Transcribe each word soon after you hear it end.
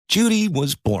Judy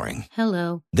was boring.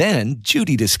 Hello. Then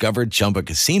Judy discovered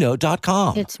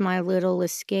ChumbaCasino.com. It's my little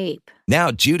escape. Now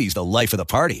Judy's the life of the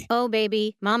party. Oh,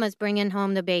 baby, mama's bringing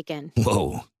home the bacon.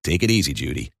 Whoa, take it easy,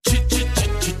 Judy.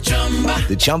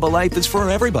 The Chumba life is for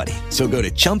everybody. So go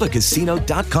to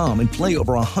ChumbaCasino.com and play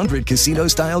over 100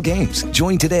 casino-style games.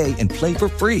 Join today and play for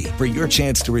free for your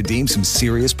chance to redeem some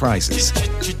serious prizes.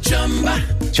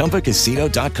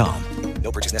 ChumbaCasino.com.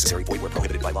 No purchase necessary. Void where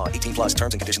prohibited by law. 18 plus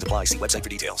terms and conditions apply. See website for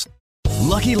details.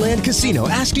 Lucky Land Casino,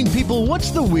 asking people, what's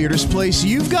the weirdest place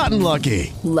you've gotten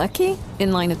lucky? Lucky?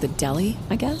 In line at the deli,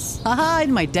 I guess? Aha,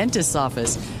 in my dentist's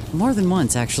office. More than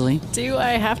once, actually. Do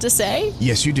I have to say?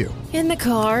 Yes, you do. In the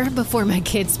car before my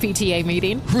kids' PTA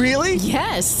meeting. Really?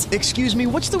 Yes. Excuse me,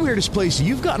 what's the weirdest place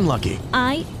you've gotten lucky?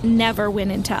 I never win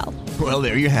and tell. Well,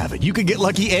 there you have it. You can get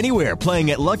lucky anywhere,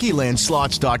 playing at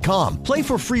LuckyLandSlots.com. Play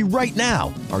for free right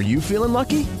now. Are you feeling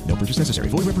lucky? No purchase necessary.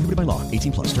 Void where prohibited by law.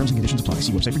 18 plus. Terms and conditions apply.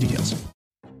 See website for details.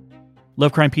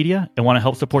 Love Crimepedia and want to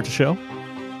help support the show?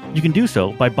 You can do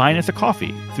so by buying us a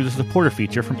coffee through the supporter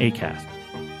feature from Acast.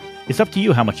 It's up to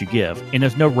you how much you give, and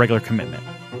there's no regular commitment.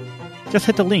 Just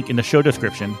hit the link in the show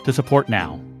description to support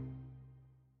now.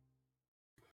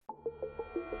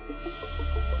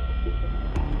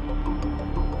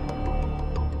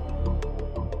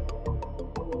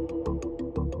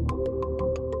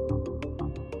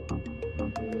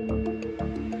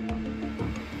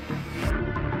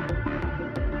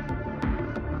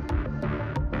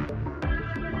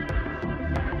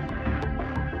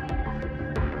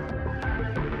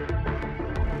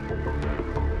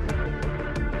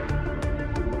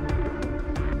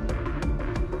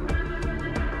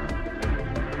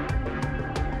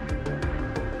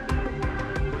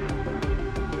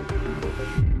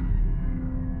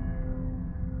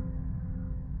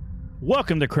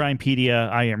 Welcome to Crimepedia.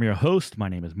 I am your host. My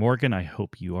name is Morgan. I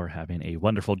hope you are having a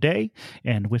wonderful day.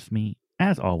 And with me,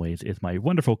 as always, is my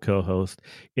wonderful co-host.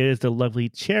 It is the lovely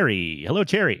Cherry. Hello,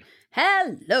 Cherry.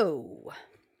 Hello.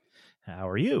 How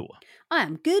are you? I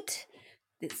am good.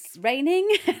 It's raining.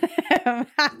 I'm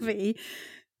happy.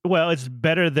 Well, it's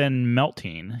better than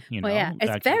melting. You know, well, yeah,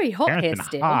 it's very hot here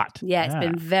still. Hot. Yeah, it's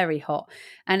been very hot.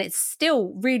 And it's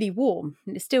still really warm.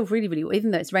 It's still really, really warm.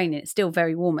 Even though it's raining, it's still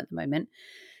very warm at the moment.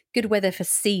 Good weather for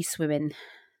sea swimming.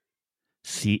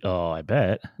 I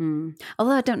bet.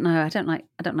 Although I don't know. I don't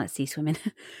like sea swimming.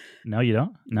 No, you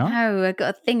don't? No? No, I've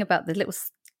got a thing about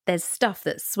there's stuff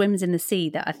that swims in the sea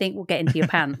that I think will get into your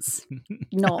pants.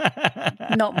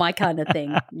 Not my kind of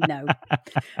thing. No.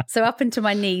 So up into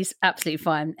my knees, absolutely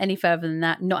fine. Any further than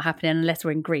that, not happening unless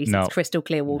we're in Greece. No. It's crystal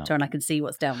clear water and I can see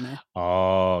what's down there.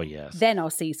 Oh, yes. Then I'll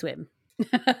sea swim.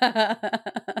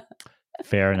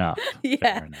 Fair enough. Yeah,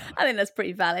 Fair enough. I think that's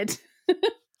pretty valid.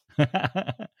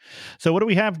 So what do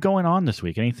we have going on this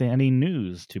week? Any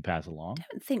news to pass along? I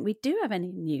don't think we do have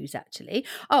any news, actually.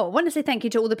 Oh, I want to say thank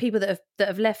you to all the people that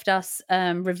have left us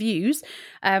reviews.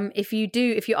 If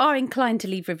you are inclined to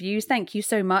leave reviews, thank you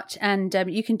so much. And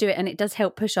you can do it, and it does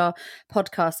help push our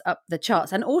podcast up the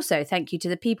charts. And also thank you to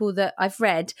the people that I've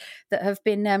read that have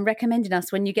been recommending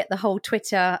us when you get the whole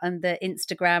Twitter and the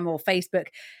Instagram or Facebook.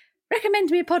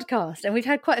 Recommend me a podcast. And we've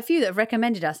had quite a few that have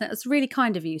recommended us. And it was really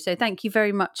kind of you. So thank you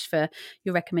very much for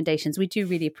your recommendations. We do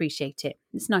really appreciate it.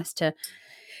 It's nice to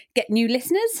get new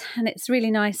listeners. And it's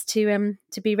really nice to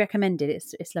be recommended.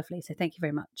 It's lovely. So thank you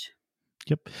very much.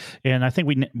 Yep. And I think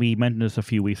we mentioned this a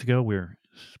few weeks ago. We're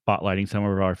spotlighting some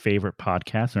of our favorite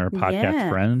podcasts and our podcast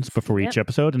friends before each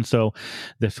episode. And so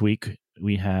this week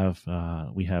we have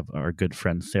our good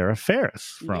friend Sarah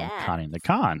Ferris from Conning the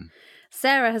Con.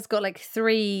 Sarah has got like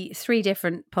three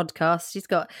different podcasts. She's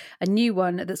got a new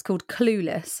one that's called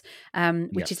Clueless,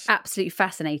 which is absolutely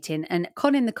fascinating. And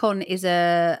Conning the Con is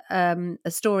a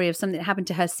story of something that happened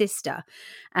to her sister.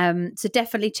 So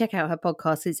definitely check out her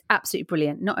podcast. It's absolutely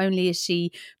brilliant. Not only is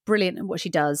she brilliant at what she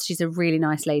does, she's a really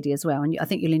nice lady as well. And I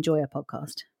think you'll enjoy her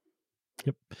podcast.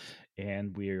 Yep.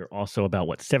 And we're also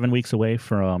about, 7 weeks away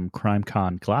from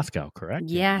CrimeCon Glasgow, correct?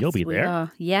 Yes, you'll be there.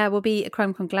 Are. Yeah, we'll be at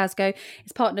CrimeCon Glasgow.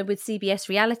 It's partnered with CBS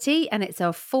Reality, and it's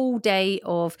a full day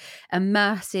of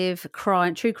immersive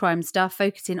true crime stuff,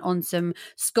 focusing on some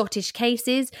Scottish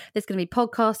cases. There's going to be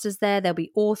podcasters there. There'll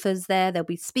be authors there. There'll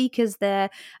be speakers there.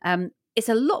 It's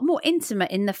a lot more intimate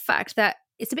in the fact that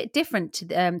it's a bit different to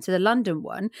the London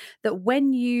one, that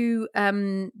when you,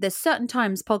 there's certain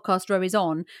times Podcast Row is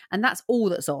on, and that's all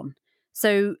that's on.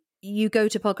 So you go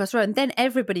to Podcast Row and then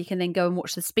everybody can then go and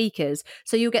watch the speakers.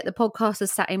 So you'll get the podcasters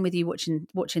sat in with you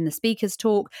watching the speakers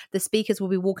talk. The speakers will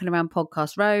be walking around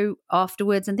Podcast Row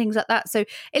afterwards and things like that. So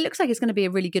it looks like it's going to be a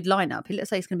really good lineup. It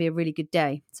looks like it's going to be a really good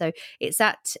day. So it's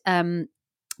at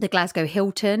the Glasgow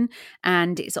Hilton,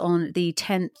 and it's on the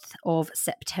 10th of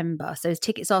September. So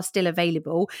tickets are still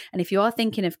available. And if you are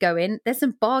thinking of going, there's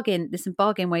some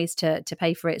bargain ways to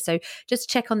pay for it. So just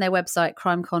check on their website,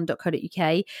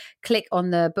 crimecon.co.uk, click on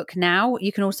the book now.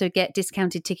 You can also get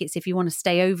discounted tickets if you want to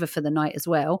stay over for the night as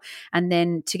well. And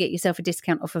then to get yourself a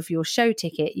discount off of your show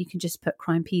ticket, you can just put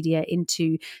Crimepedia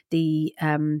into the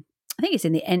I think it's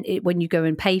in the end when you go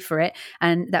and pay for it,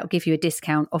 and that will give you a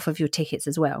discount off of your tickets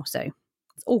as well. So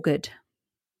it's all good.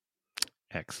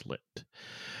 Excellent.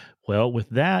 Well, with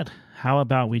that, how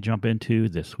about we jump into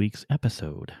this week's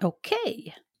episode?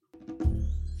 Okay.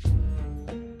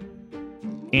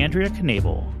 Andrea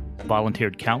Knabel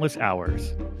volunteered countless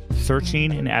hours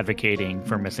searching and advocating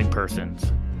for missing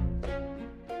persons.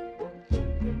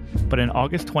 But in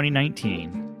August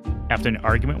 2019, after an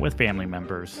argument with family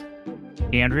members,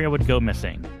 Andrea would go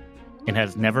missing and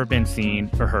has never been seen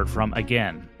or heard from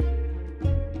again.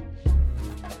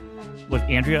 Was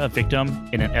Andrea a victim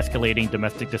in an escalating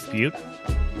domestic dispute?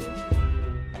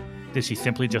 Did she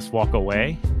simply just walk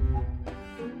away?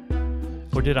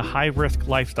 Or did a high-risk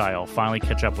lifestyle finally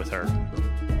catch up with her?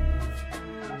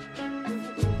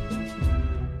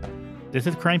 This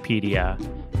is Crimepedia,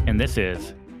 and this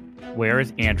is Where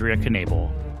is Andrea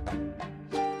Knabel?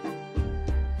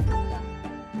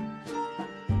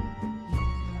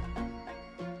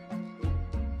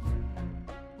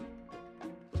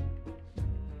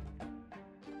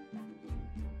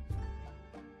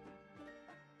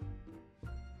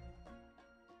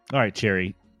 All right,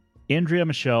 Cherry. Andrea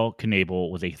Michelle Knabel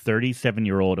was a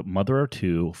 37-year-old mother of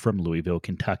two from Louisville,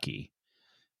 Kentucky.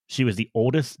 She was the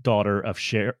oldest daughter of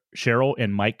Cheryl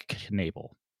and Mike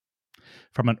Knabel.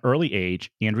 From an early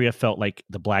age, Andrea felt like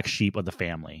the black sheep of the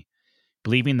family,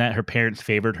 believing that her parents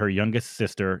favored her youngest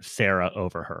sister, Sarah,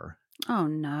 over her. Oh,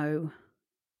 no.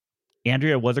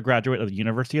 Andrea was a graduate of the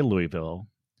University of Louisville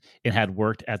and had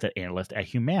worked as an analyst at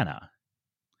Humana.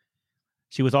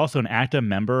 She was also an active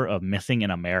member of Missing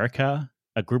in America,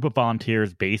 a group of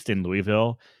volunteers based in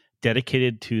Louisville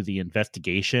dedicated to the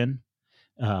investigation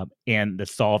and the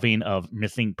solving of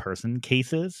missing person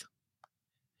cases.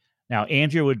 Now,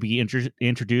 Andrea would be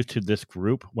introduced to this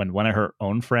group when one of her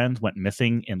own friends went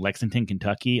missing in Lexington,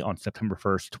 Kentucky on September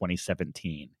 1st,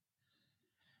 2017.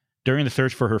 During the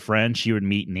search for her friend, she would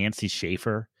meet Nancy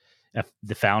Schaefer,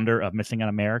 the founder of Missing in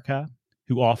America,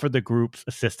 who offered the group's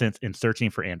assistance in searching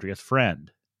for Andrea's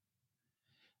friend.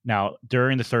 Now,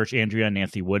 during the search, Andrea and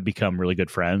Nancy would become really good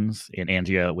friends, and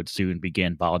Andrea would soon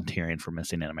begin volunteering for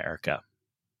Missing in America.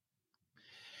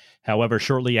 However,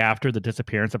 shortly after the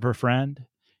disappearance of her friend,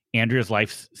 Andrea's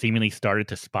life seemingly started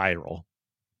to spiral.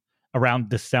 Around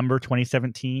December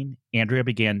 2017, Andrea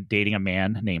began dating a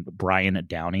man named Brian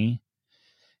Downey.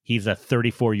 He's a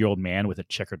 34-year-old man with a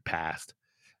checkered past.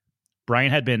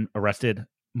 Brian had been arrested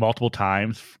multiple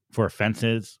times for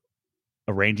offenses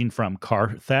ranging from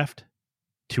car theft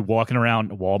to walking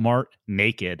around Walmart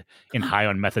naked and high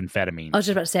on methamphetamine. I was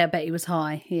just about to say, I bet he was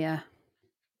high. Yeah.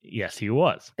 Yes, he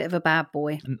was. Bit of a bad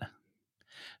boy.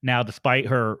 Now, despite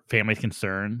her family's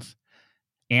concerns,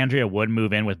 Andrea would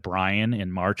move in with Brian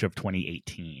in March of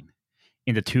 2018,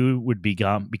 and the two would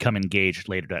become engaged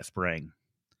later that spring.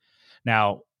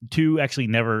 Now, the two actually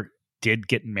never did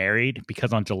get married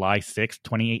because on July 6,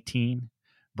 2018,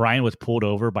 Brian was pulled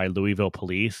over by Louisville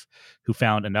police, who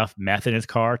found enough meth in his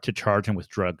car to charge him with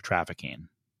drug trafficking.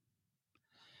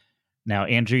 Now,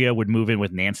 Andrea would move in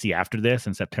with Nancy after this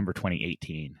in September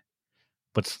 2018,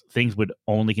 but things would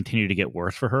only continue to get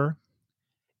worse for her.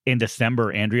 In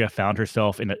December, Andrea found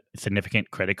herself in a significant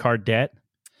credit card debt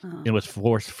and was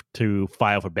forced to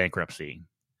file for bankruptcy.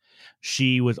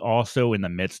 She was also in the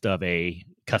midst of a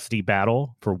custody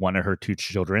battle for one of her two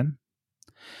children.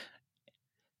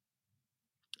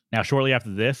 Now, shortly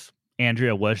after this,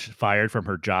 Andrea was fired from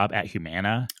her job at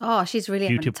Humana. Oh, she's really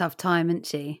having a tough time, isn't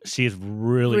she? She's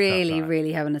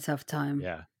really having a tough time.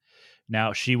 Yeah.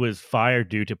 Now, she was fired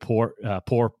due to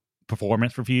poor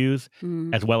performance reviews,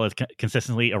 as well as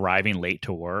consistently arriving late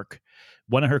to work.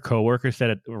 One of her coworkers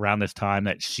said around this time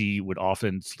that she would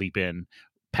often sleep in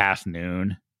past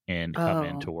noon and come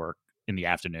into work in the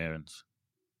afternoons.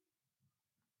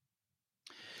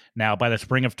 Now, by the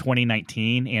spring of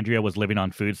 2019, Andrea was living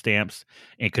on food stamps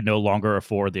and could no longer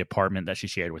afford the apartment that she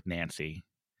shared with Nancy.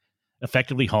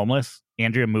 Effectively homeless,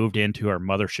 Andrea moved into her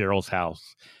mother Cheryl's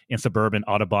house in suburban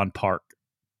Audubon Park.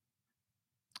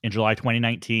 In July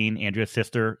 2019, Andrea's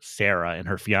sister, Sarah, and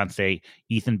her fiancé,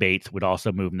 Ethan Bates, would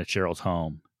also move into Cheryl's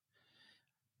home.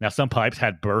 Now, some pipes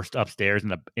had burst upstairs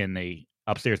in the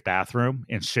upstairs bathroom,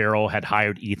 and Cheryl had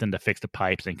hired Ethan to fix the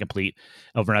pipes and complete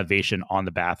a renovation on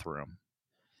the bathroom.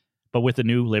 But with the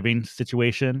new living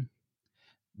situation,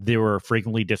 there were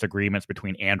frequently disagreements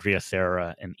between Andrea,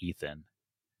 Sarah, and Ethan.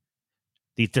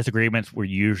 These disagreements were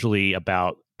usually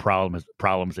about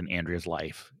problems in Andrea's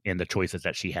life and the choices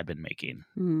that she had been making.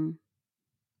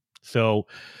 So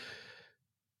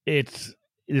it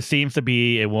seems to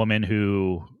be a woman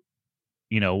who,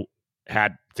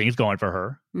 had things going for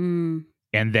her. And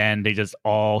then they just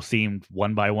all seemed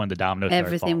one by one, the dominoes.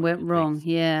 Everything went wrong.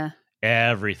 Yeah.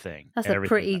 Everything.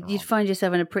 You'd find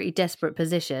yourself in a pretty desperate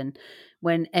position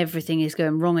when everything is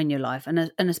going wrong in your life.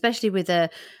 And especially with a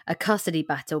custody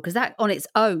battle, because that on its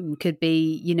own could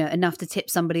be, enough to tip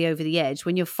somebody over the edge.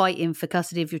 When you're fighting for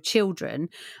custody of your children,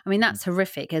 I mean, that's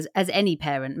horrific as any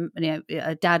parent,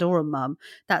 a dad or a mum,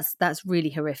 that's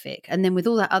really horrific. And then with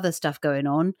all that other stuff going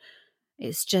on,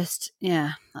 it's just,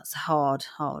 that's hard.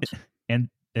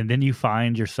 And then you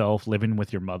find yourself living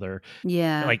with your mother.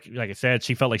 Yeah. Like I said,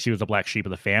 she felt like she was the black sheep of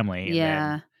the family. And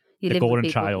yeah. The golden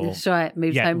child. That's right.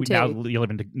 Moves home too. Now you live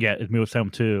it moves home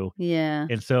too. Yeah.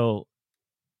 And so,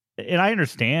 and I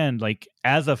understand, like,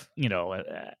 as a,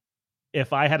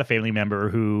 if I had a family member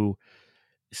who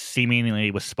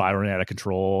seemingly was spiraling out of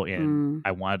control and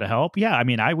I wanted to help,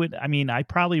 I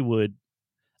probably would.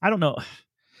 I don't know.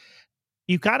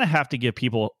 You kind of have to give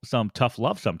people some tough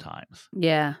love sometimes.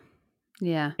 Yeah.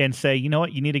 Yeah. And say, you know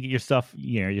what, you need to get your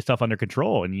stuff under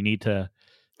control, and you need to,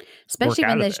 especially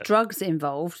when there's drugs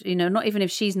involved, not even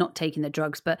if she's not taking the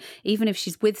drugs, but even if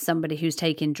she's with somebody who's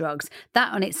taking drugs,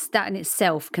 that in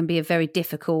itself can be a very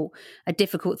difficult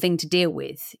thing to deal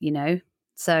with,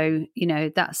 So,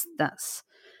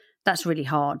 that's really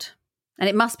hard. And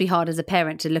it must be hard as a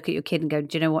parent to look at your kid and go,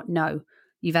 do you know what? No,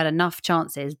 you've had enough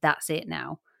chances. That's it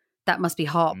now. That must be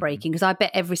heartbreaking, because I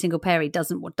bet every single parent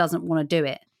doesn't want to do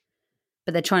it.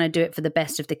 But they're trying to do it for the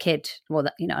best of the kid. Well,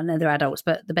 I know they're adults,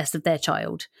 but the best of their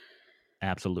child.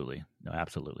 Absolutely. No,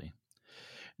 absolutely.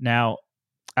 Now,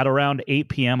 at around 8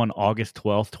 p.m. on August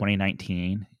 12th,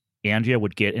 2019, Andrea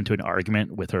would get into an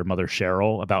argument with her mother,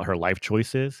 Cheryl, about her life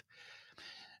choices.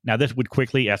 Now, this would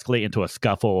quickly escalate into a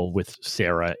scuffle with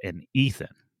Sarah and Ethan.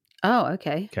 Oh,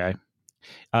 okay. Okay.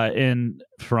 And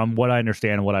from what I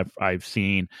understand and what I've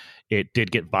seen, it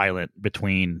did get violent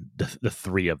between the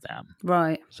three of them.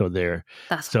 Right. So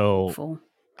that's awful.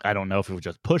 I don't know if it was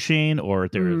just pushing or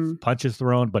if there was punches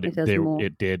thrown, but there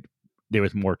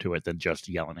was more to it than just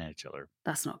yelling at each other.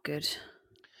 That's not good.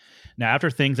 Now, after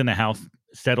things in the house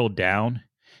settled down,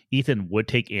 Ethan would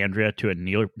take Andrea to a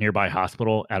nearby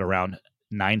hospital at around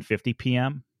 9:50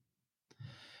 p.m.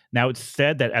 Now, it's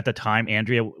said that at the time,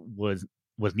 Andrea was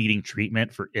needing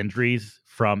treatment for injuries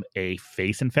from a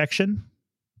face infection.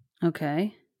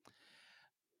 Okay.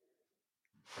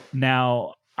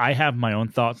 Now, I have my own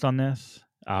thoughts on this.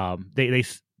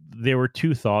 There were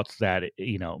two thoughts that,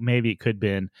 maybe it could have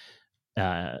been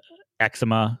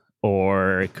eczema,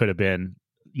 or it could have been,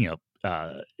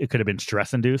 it could have been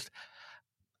stress induced.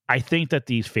 I think that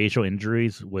these facial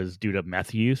injuries was due to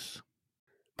meth use.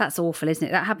 That's awful, isn't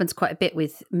it? That happens quite a bit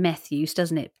with meth use,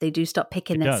 doesn't it? They do start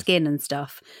picking their skin and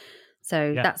stuff.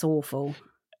 So that's awful.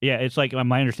 Yeah, it's like,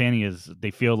 my understanding is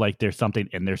they feel like there's something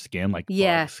in their skin, like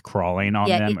bugs crawling on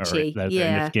them, itchy. or in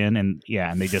their skin, and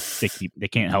they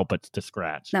can't help but to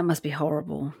scratch. That must be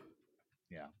horrible.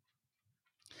 Yeah.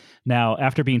 Now,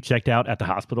 after being checked out at the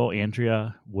hospital,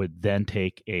 Andrea would then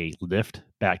take a Lyft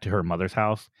back to her mother's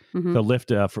house. Mm-hmm. So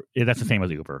Lyft, that's the same as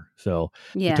Uber. So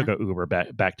she took an Uber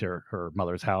back to her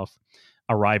mother's house,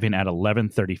 arriving at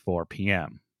 11:34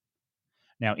 p.m.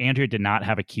 Now, Andrea did not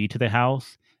have a key to the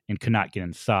house and could not get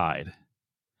inside.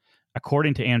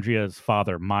 According to Andrea's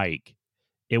father, Mike,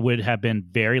 it would have been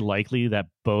very likely that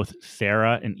both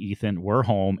Sarah and Ethan were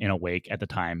home and awake at the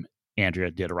time Andrea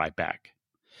did arrive back.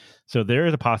 So there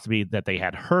is a possibility that they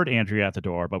had heard Andrea at the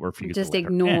door, but refused just to let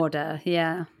ignored her in. her.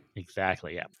 Yeah.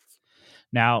 Exactly. Yeah.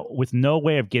 Now, with no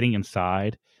way of getting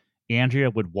inside, Andrea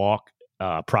would walk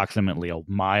approximately a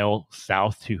mile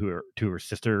south to her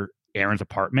sister Erin's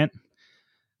apartment,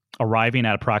 arriving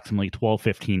at approximately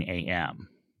 12:15 a.m.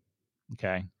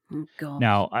 Okay. Oh, God.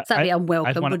 Now, that'd be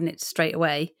unwelcome, wouldn't it? Straight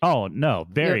away. Oh no,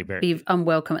 very. Be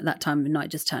unwelcome at that time of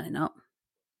night, just turning up.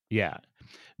 Yeah.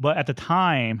 But at the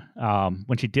time,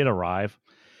 when she did arrive,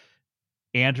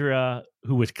 Andrea,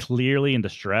 who was clearly in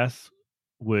distress,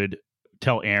 would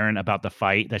tell Erin about the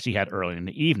fight that she had early in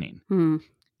the evening.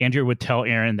 Andrea would tell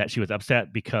Erin that she was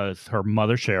upset because her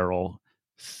mother, Cheryl,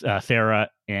 Sarah,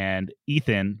 and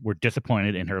Ethan were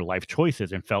disappointed in her life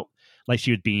choices and felt like she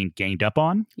was being ganged up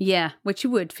on. Yeah, which you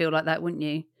would feel like that, wouldn't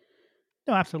you?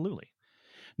 No, absolutely.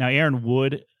 Now, Erin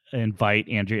would invite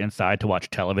Andrea inside to watch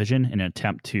television in an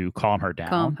attempt to calm her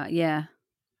down. Yeah.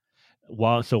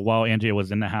 While Andrea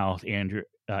was in the house,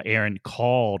 Aaron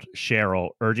called Cheryl,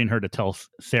 urging her to tell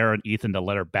Sarah and Ethan to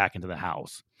let her back into the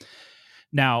house.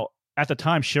 Now, at the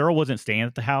time, Cheryl wasn't staying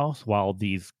at the house while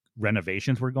these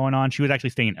renovations were going on. She was actually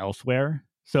staying elsewhere.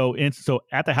 So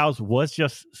at the house was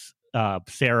just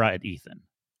Sarah and Ethan.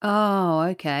 Oh,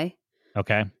 okay.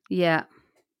 Okay. Yeah.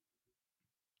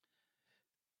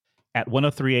 At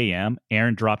 1:03 a.m.,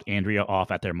 Aaron dropped Andrea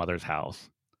off at their mother's house.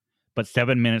 But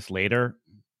 7 minutes later,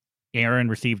 Aaron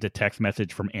received a text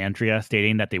message from Andrea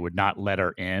stating that they would not let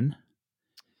her in.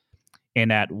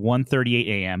 And at 1:38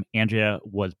 a.m., Andrea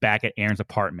was back at Aaron's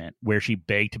apartment where she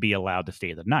begged to be allowed to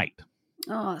stay the night.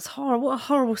 Oh, it's horrible. What a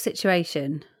horrible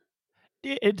situation.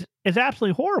 It's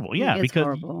absolutely horrible. Yeah, because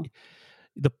horrible.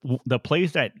 The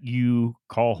place that you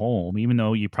call home, even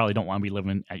though you probably don't want to be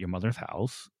living at your mother's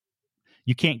house,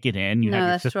 you can't get in. You have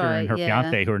your sister and her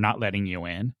fiance who are not letting you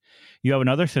in. You have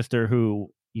another sister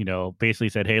who, basically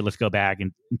said, "Hey, let's go back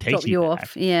and take you back."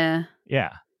 Off. Yeah.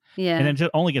 Yeah. Yeah. And then it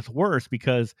just only gets worse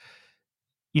because,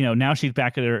 now she's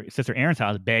back at her sister Aaron's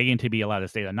house begging to be allowed to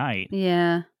stay the night.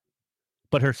 Yeah.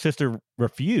 But her sister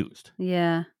refused.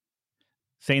 Yeah.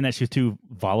 Saying that she's too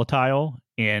volatile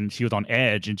and she was on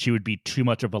edge and she would be too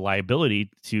much of a liability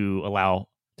to allow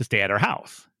to stay at her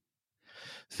house.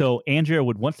 So Andrea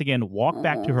would once again walk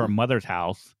back to her mother's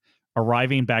house,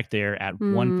 arriving back there at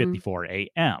 1:54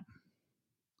 a.m.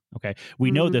 Okay.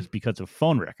 We know this because of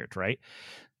phone records, right?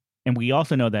 And we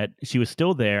also know that she was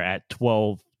still there at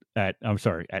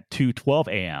 2:12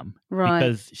 a.m. Right.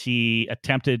 Because she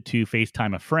attempted to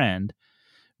FaceTime a friend,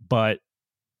 but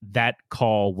that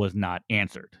call was not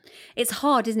answered. It's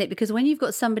hard, isn't it? Because when you've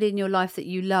got somebody in your life that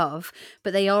you love,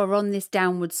 but they are on this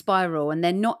downward spiral and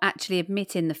they're not actually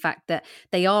admitting the fact that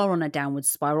they are on a downward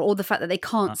spiral or the fact that they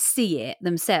can't see it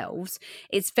themselves,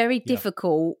 it's very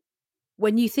difficult.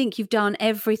 When you think you've done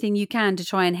everything you can to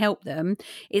try and help them,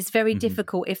 it's very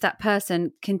difficult if that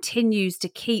person continues to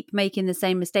keep making the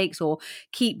same mistakes or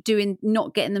keep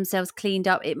not getting themselves cleaned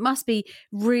up. It must be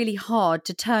really hard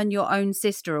to turn your own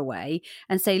sister away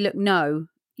and say, look, no,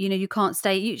 you can't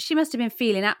stay. She must have been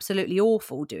feeling absolutely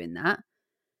awful doing that.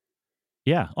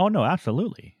 Yeah. Oh, no,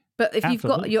 absolutely. But if you've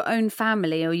got your own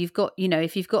family or you've got,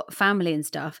 if you've got family and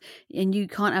stuff and you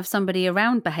can't have somebody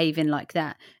around behaving like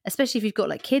that, especially if you've got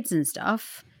like kids and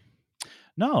stuff.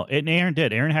 No, and Aaron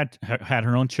did. Aaron had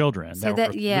her own children that were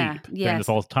asleep during this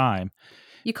whole time.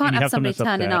 You can't have somebody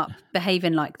turning up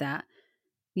behaving like that.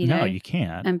 No, you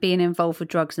can't. And being involved with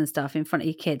drugs and stuff in front of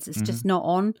your kids. It's just not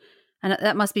on. And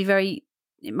that must be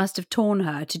it must have torn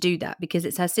her to do that because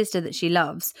it's her sister that she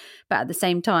loves. But at the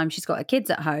same time, she's got her kids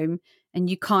at home. And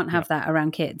you can't have that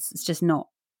around kids. It's just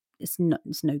it's no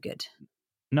good.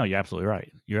 No, you're absolutely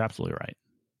right. You're absolutely right.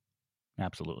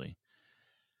 Absolutely.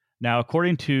 Now,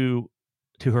 according to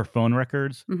her phone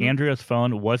records, Andrea's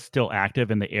phone was still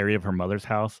active in the area of her mother's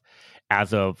house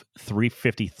as of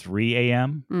 3:53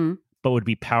 a.m., but would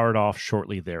be powered off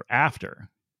shortly thereafter.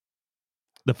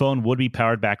 The phone would be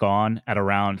powered back on at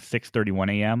around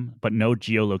 6:31 a.m., but no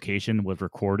geolocation was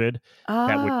recorded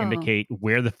that would indicate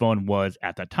where the phone was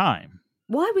at the time.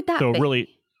 Why would that be? So really,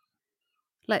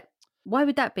 like, why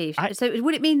would that be? So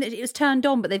would it mean that it was turned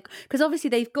on, but because obviously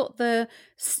they've got the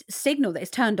signal that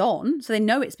it's turned on, so they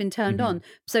know it's been turned on.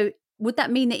 So would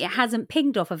that mean that it hasn't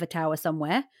pinged off of a tower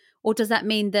somewhere? Or does that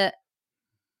mean that,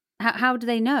 how do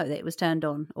they know that it was turned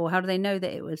on? Or how do they know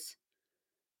that it was,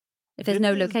 if there's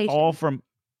no location? All from,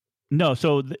 no,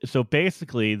 so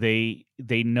basically they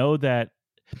know that,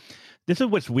 this is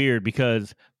what's weird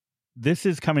because this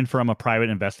is coming from a private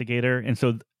investigator, and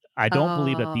so I don't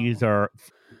believe that these are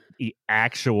the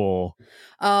actual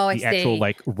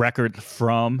like records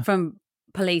from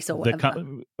police or whatever.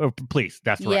 Police.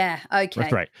 That's right. Yeah. Okay.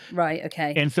 That's right. Right.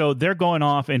 Okay. And so they're going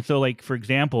off, and so like for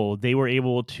example, they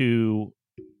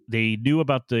knew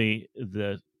about the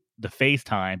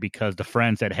FaceTime because the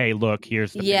friend said, "Hey, look,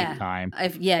 here's the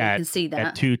FaceTime." You can see that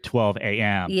at 2:12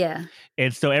 a.m. Yeah.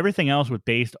 And so everything else was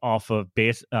based off of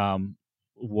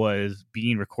was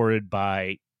being recorded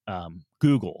by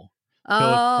Google. So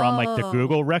it's from like the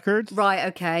Google records. Right.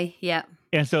 Okay. Yeah.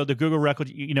 And so the Google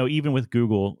records, even with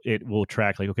Google, it will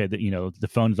track like, okay, the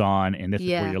phone's on and this is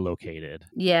where you're located.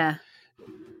 Yeah.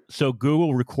 So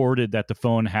Google recorded that the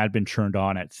phone had been turned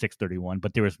on at 6:31,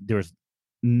 but there was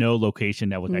no location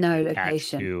that was actually attached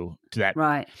to that.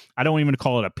 Right. I don't even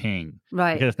call it a ping.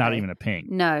 Right. Because it's not even a ping.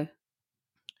 No.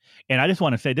 And I just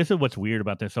want to say, this is what's weird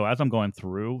about this. So as I'm going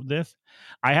through this,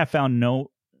 I have found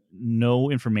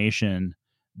no information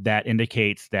that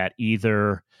indicates that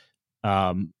either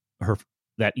her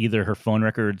phone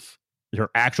records, her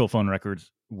actual phone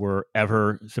records, were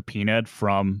ever subpoenaed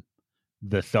from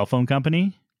the cell phone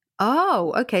company.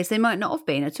 Oh, okay. So they might not have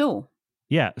been at all.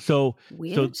 Yeah. So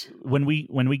Weird. when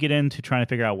we get into trying to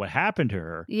figure out what happened to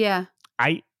her, Yeah.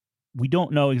 we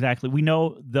don't know exactly. We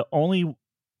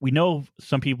know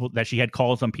some people that she had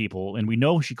called some people, and we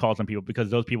know she called some people because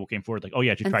those people came forward like, oh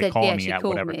yeah, she tried calling me at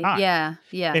whatever time. Yeah.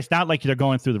 It's not like they're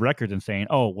going through the records and saying,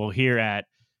 oh, well, here at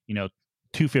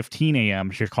 2:15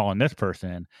 a.m. she's calling this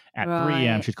person. At 3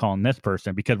 a.m. she's calling this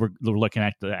person, because we're looking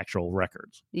at the actual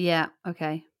records. Yeah.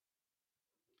 Okay.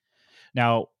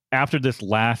 Now, after this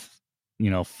last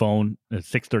phone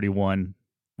 631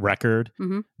 record,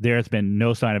 there's been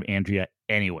no sign of Andrea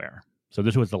anywhere. So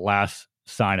this was the last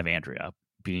sign of Andrea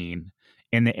being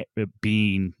in the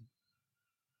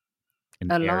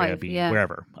alive, area,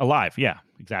 wherever. Alive, yeah,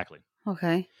 exactly.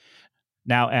 Okay.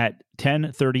 Now at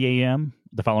 10:30 a.m.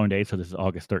 the following day, so this is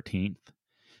August 13th,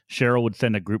 Cheryl would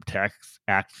send a group text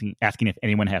asking if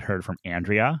anyone had heard from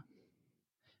Andrea,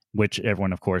 which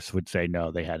everyone, of course, would say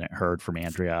no, they hadn't heard from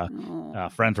Andrea.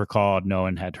 Friends were called, no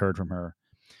one had heard from her.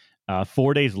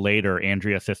 4 days later,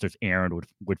 Andrea's sister's Erin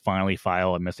would finally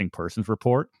file a missing persons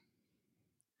report.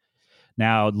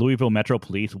 Now, Louisville Metro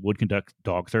Police would conduct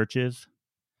dog searches,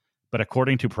 but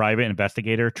according to private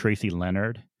investigator Tracy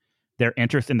Leonard, their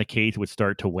interest in the case would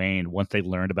start to wane once they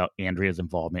learned about Andrea's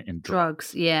involvement in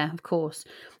drugs. Yeah, of course.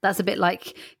 That's a bit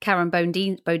like Karen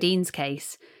Bodine's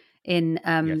case.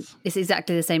 Yes. It's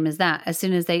exactly the same as that. As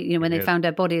soon as they, when they found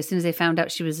her body, as soon as they found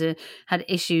out she was had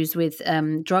issues with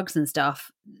drugs and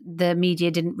stuff, the media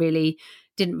didn't really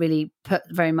put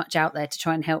very much out there to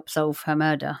try and help solve her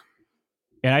murder.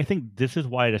 And I think this is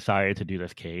why I decided to do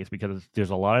this case, because there's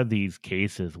a lot of these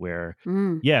cases where,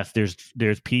 yes,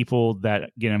 there's people that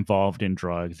get involved in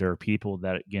drugs. There are people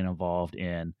that get involved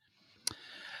in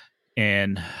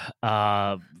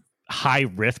high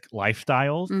risk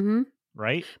lifestyles,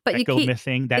 right? But that go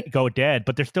missing, that go dead,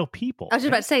 but they're still people. I was just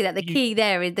about to say that the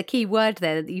key word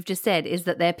there that you've just said is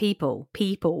that they're people.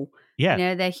 People.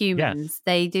 Yeah. They're humans. Yes.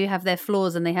 They do have their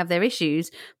flaws and they have their issues.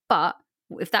 But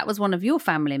if that was one of your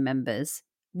family members,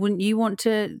 wouldn't you want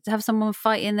to have someone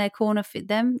fight in their corner for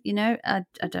them? I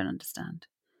don't understand.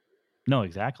 No,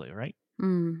 exactly. Right.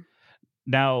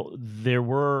 Now, there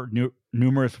were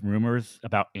numerous rumors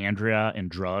about Andrea and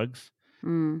drugs.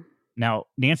 Now,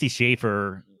 Nancy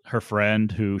Schaefer, her friend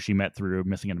who she met through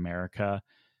Missing in America,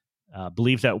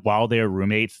 believes that while they were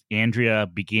roommates, Andrea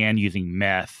began using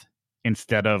meth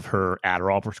instead of her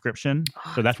Adderall prescription.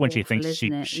 So that's when she thinks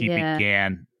she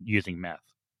began using meth.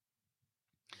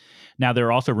 Now, there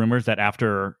are also rumors that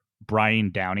after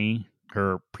Brian Downey,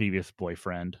 her previous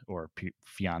boyfriend or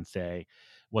fiance,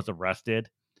 was arrested,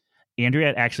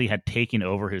 Andrea actually had taken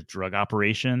over his drug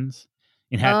operations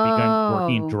and had begun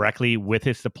working directly with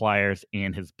his suppliers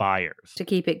and his buyers. To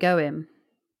keep it going.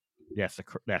 Yes,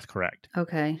 that's correct.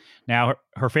 Okay. Now,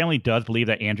 her family does believe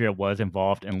that Andrea was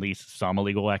involved in at least some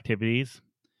illegal activities.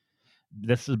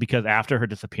 This is because after her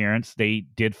disappearance, they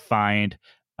did find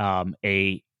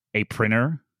a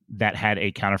printer that had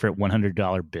a counterfeit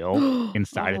 $100 bill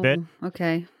inside of it.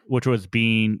 Okay. Which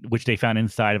they found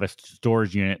inside of a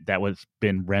storage unit that was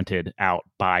been rented out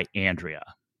by Andrea.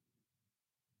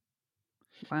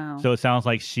 Wow. So it sounds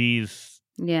like she's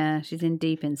in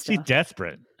deep in stuff. She's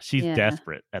desperate. She's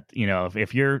desperate.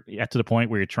 If you're to the point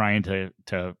where you're trying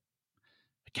to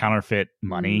counterfeit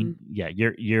money,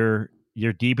 you're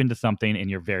deep into something and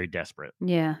you're very desperate.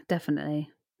 Yeah, definitely.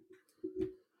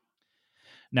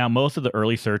 Now, most of the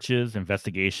early searches,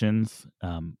 investigations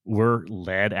were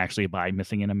led actually by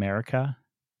Missing in America,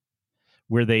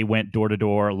 where they went door to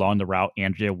door along the route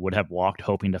Andrea would have walked,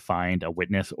 hoping to find a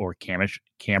witness or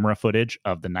camera footage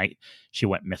of the night she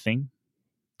went missing.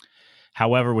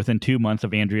 However, within 2 months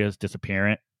of Andrea's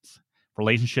disappearance,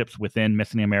 relationships within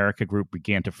Missing in America group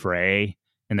began to fray,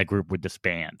 and the group would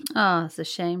disband. Oh, it's a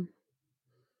shame.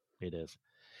 It is.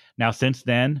 Now, since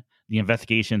then, the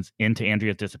investigations into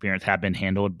Andrea's disappearance have been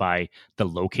handled by the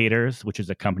Locators, which is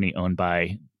a company owned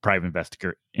by private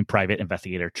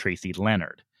investigator Tracy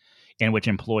Leonard, and which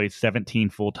employs 17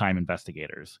 full-time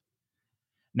investigators.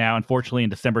 Now, unfortunately, in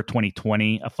December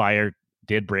 2020, a fire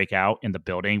did break out in the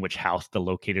building which housed the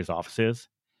Locators' offices,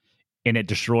 and it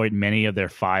destroyed many of their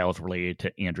files related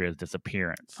to Andrea's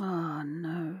disappearance. Oh,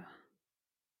 no.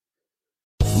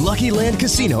 Lucky Land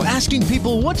Casino, asking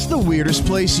people, what's the weirdest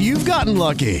place you've gotten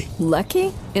lucky?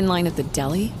 Lucky? In line at the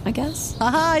deli, I guess?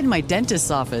 Aha, in my dentist's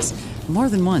office. More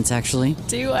than once, actually.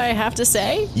 Do I have to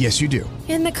say? Yes, you do.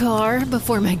 In the car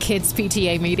before my kids'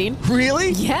 PTA meeting.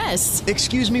 Really? Yes.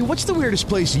 Excuse me, what's the weirdest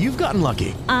place you've gotten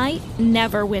lucky? I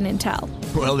never win and tell.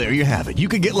 Well, there you have it. You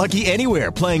can get lucky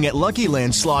anywhere, playing at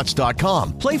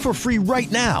LuckyLandSlots.com. Play for free right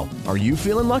now. Are you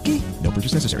feeling lucky? No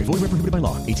purchase necessary. Void where prohibited by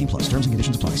law. 18+. Terms and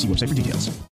conditions apply. See website for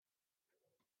details.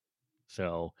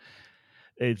 So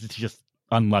it's just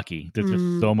unlucky. There's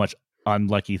just so much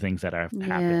unlucky things that have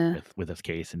happened with this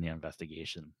case and the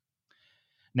investigation.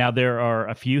 Now, there are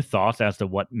a few thoughts as to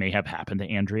what may have happened to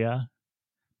Andrea.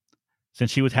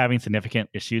 Since she was having significant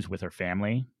issues with her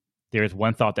family, there is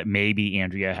one thought that maybe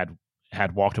Andrea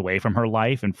had walked away from her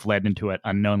life and fled into an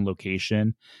unknown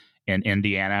location in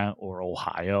Indiana or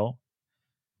Ohio.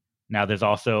 Now, there's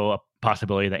also a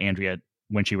possibility that Andrea,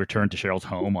 when she returned to Cheryl's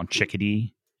home on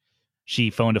Chickadee, she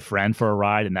phoned a friend for a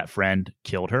ride and that friend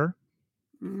killed her.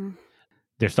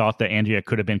 There's thought that Andrea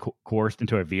could have been coerced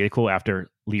into a vehicle after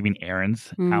leaving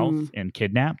Aaron's house and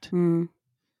kidnapped.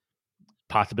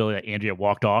 Possibility that Andrea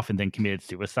walked off and then committed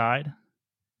suicide,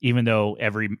 even though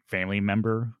every family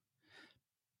member,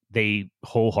 they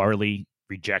wholeheartedly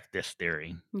reject this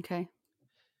theory. Okay.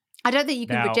 I don't think you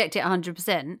can reject it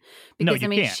 100% because,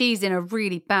 can't. She's in a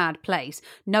really bad place.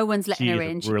 No one's letting her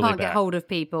in. She can't get hold of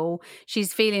people.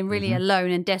 She's feeling really alone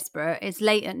and desperate. It's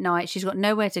late at night. She's got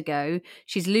nowhere to go.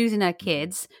 She's losing her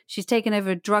kids. She's taken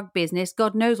over a drug business.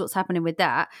 God knows what's happening with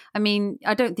that. I mean,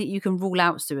 I don't think you can rule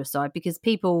out suicide because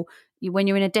people, when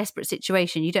you're in a desperate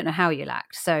situation, you don't know how you'll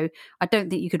act. So I don't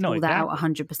think you could rule that out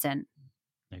 100%.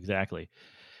 Exactly.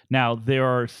 Now, there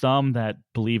are some that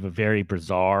believe a very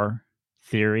bizarre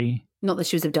theory. Not that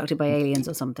she was abducted by aliens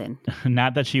or something.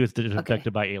 Not that she was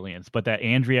abducted by aliens, but that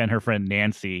Andrea and her friend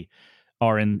Nancy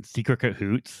are in secret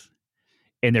cahoots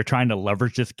and they're trying to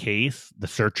leverage this case, the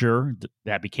searcher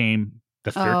that became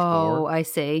the search board. Oh, I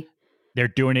see. They're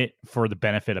doing it for the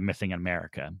benefit of Missing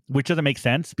America, which doesn't make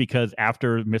sense because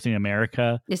after Missing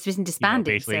America, it's been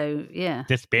disbanded.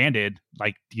 Disbanded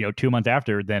 2 months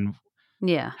after, then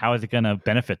how is it going to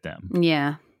benefit them?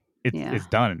 It's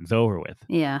done. It's over with.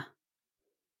 Yeah.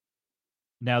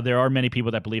 Now, there are many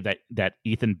people that believe that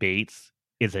Ethan Bates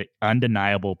is an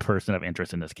undeniable person of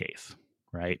interest in this case,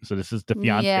 right? So this is the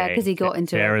fiancé. Yeah, because he got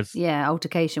into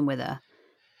altercation with her.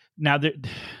 Now,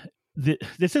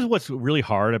 this is what's really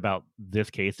hard about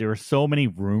this case. There are so many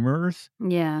rumors.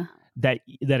 Yeah. That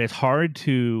it's hard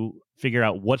to figure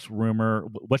out what's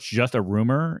just a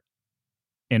rumor,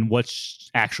 and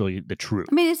what's actually the truth.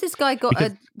 I mean, has this guy got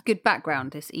a good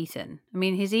background, this Ethan? I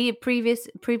mean, is he a previous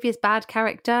bad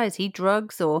character? Is he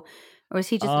drugs or is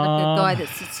he just like a guy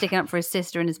that's sticking up for his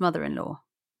sister and his mother-in-law?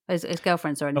 His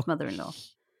girlfriend, sorry, and his mother-in-law.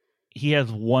 He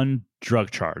has one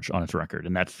drug charge on his record,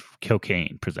 and that's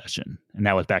cocaine possession. And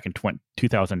that was back in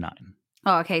 2009.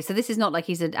 Oh, okay. So this is not like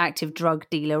he's an active drug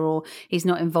dealer or he's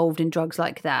not involved in drugs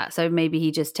like that. So maybe he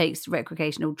just takes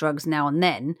recreational drugs now and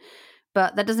then.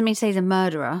 But that doesn't mean to say he's a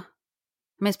murderer.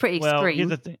 I mean, it's pretty extreme. Here's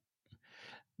the thing.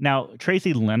 Now,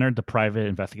 Tracy Leonard, the private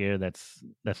investigator that's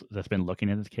been looking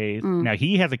at this case, now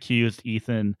he has accused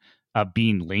Ethan of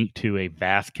being linked to a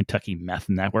vast Kentucky meth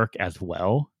network as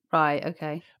well. Right,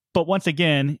 okay. But once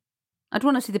again... I'd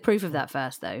want to see the proof of that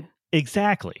first, though.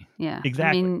 Exactly. Yeah.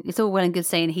 Exactly. I mean, it's all well and good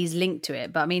saying he's linked to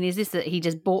it, but I mean, is this that he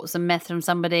just bought some meth from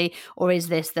somebody, or is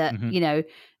this that,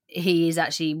 he is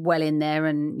actually well in there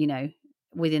and,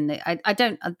 within the I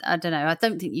don't know. I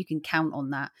don't think you can count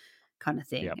on that kind of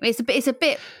thing. Yep. It's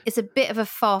a bit of a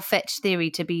far-fetched theory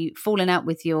to be falling out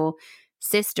with your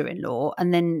sister-in-law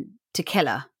and then to kill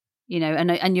her,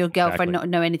 and your girlfriend not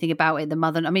know anything about it. The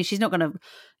mother, I mean, she's not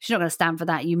gonna stand for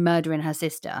that. You murdering her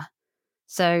sister.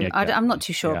 So exactly. I'm not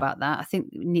too sure about that. I think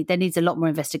there needs a lot more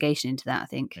investigation into that. I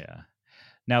think. Yeah.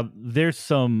 Now there's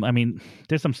some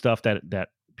stuff that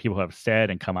people have said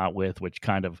and come out with, which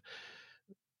kind of,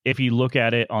 if you look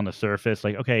at it on the surface,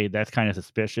 like, okay, that's kind of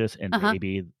suspicious and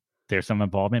maybe there's some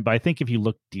involvement. But I think if you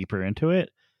look deeper into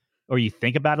it or you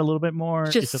think about it a little bit more,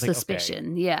 it's just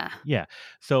suspicion. Like, okay. Yeah.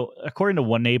 So according to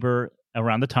one neighbor,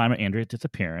 around the time of Andrea's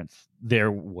disappearance,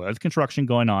 there was construction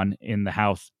going on in the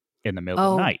house in the middle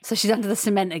of the night. So she's under the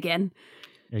cement again.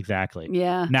 Exactly.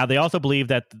 Yeah. Now, they also believe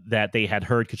that they had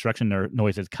heard construction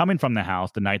noises coming from the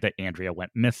house the night that Andrea went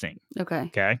missing.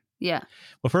 Okay. Yeah.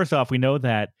 Well, first off, we know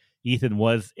that Ethan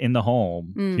was in the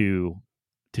home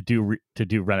to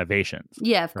do renovations.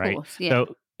 Yeah, of course. Yeah.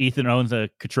 So Ethan owns a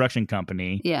construction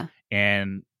company. Yeah.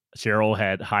 And Cheryl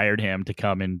had hired him to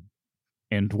come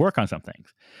and work on some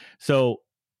things. So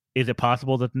is it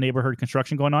possible that the neighbor heard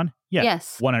construction going on?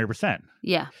 Yes. 100%.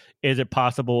 Yeah. Is it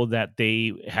possible that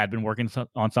they had been working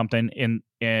on something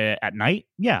at night?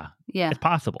 Yeah. Yeah. It's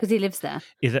possible. Because he lives there.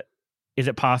 Is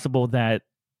it possible that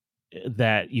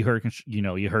you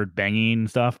heard banging and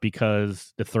stuff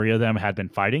because the three of them had been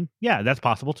fighting? Yeah, that's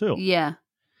possible too. Yeah.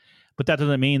 But that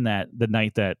doesn't mean that the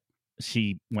night that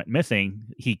she went missing,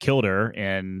 he killed her,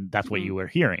 and that's what you were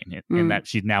hearing, and that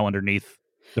she's now underneath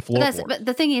The floorboards. But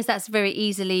the thing is, that's very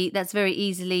easily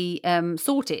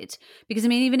sorted, because I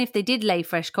mean, even if they did lay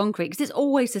fresh concrete, because it's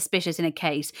always suspicious in a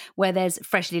case where there's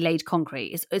freshly laid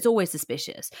concrete, it's always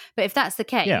suspicious. But if that's the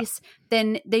case,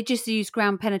 then they just use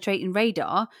ground penetrating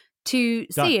radar to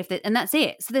see if and that's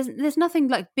it. So there's nothing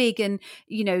like big and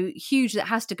huge that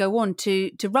has to go on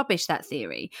to rubbish that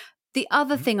theory. The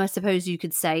other thing I suppose you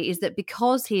could say is that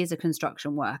because he is a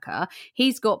construction worker,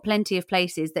 he's got plenty of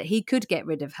places that he could get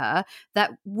rid of her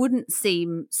that wouldn't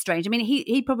seem strange. I mean,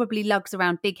 he probably lugs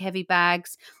around big heavy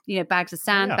bags, bags of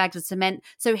sand, bags of cement.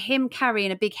 So him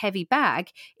carrying a big heavy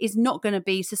bag is not going to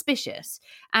be suspicious.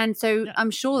 And so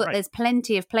I'm sure that there's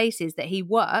plenty of places that he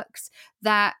works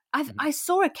that I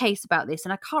saw a case about this,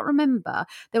 and I can't remember.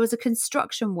 There was a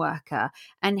construction worker,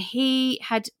 and he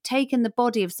had taken the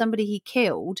body of somebody he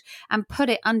killed and put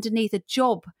it underneath a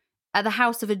job at the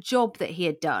house of a job that he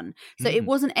had done. So it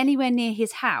wasn't anywhere near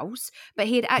his house, but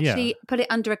he had actually put it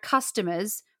under a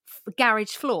customer's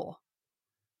garage floor.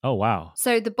 Oh, wow.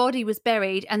 So the body was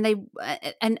buried, and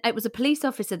it was a police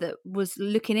officer that was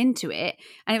looking into it.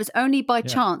 And it was only by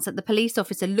chance that the police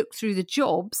officer looked through the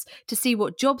jobs to see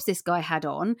what jobs this guy had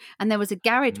on. And there was a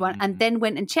garage one, and then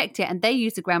went and checked it, and they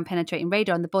used a ground penetrating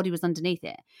radar, and the body was underneath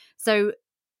it. So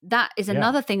that is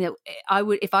another thing that I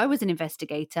would, if I was an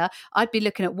investigator, I'd be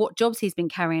looking at what jobs he's been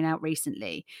carrying out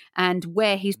recently and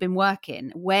where he's been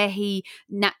working, where he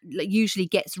usually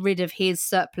gets rid of his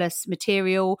surplus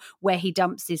material, where he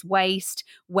dumps his waste,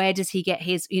 where does he get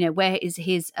his, where is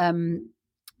his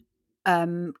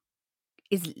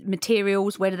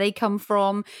materials, where do they come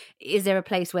from? Is there a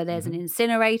place where there's an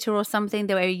incinerator or something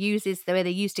where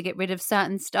they used to get rid of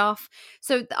certain stuff?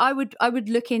 So I would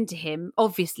look into him,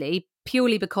 obviously,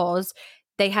 purely because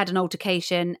they had an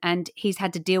altercation and he's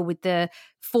had to deal with the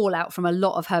fallout from a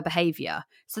lot of her behavior.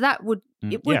 So that would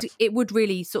it would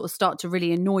really sort of start to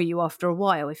really annoy you after a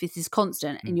while if this is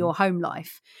constant in your home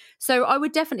life. So I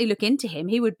would definitely look into him.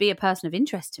 He would be a person of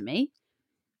interest to me.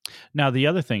 Now, the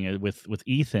other thing is with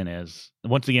Ethan is,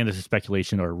 once again, this is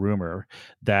speculation or rumor,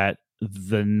 that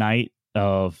the night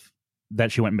of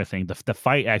that she went missing, the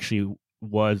fight actually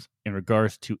was in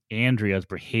regards to Andrea's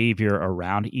behavior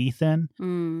around Ethan.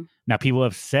 Now, people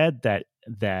have said that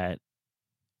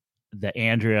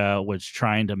Andrea was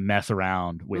trying to mess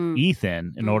around with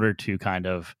Ethan in order to kind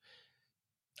of,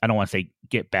 I don't want to say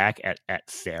get back at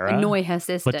Sarah. Annoy her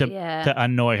sister, but to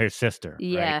annoy her sister.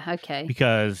 Yeah, right? okay.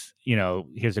 Because,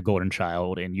 here's a golden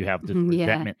child and you have this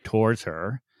resentment towards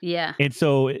her. Yeah. And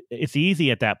so it's easy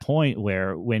at that point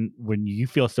where when you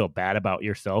feel so bad about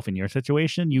yourself and your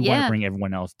situation, you want to bring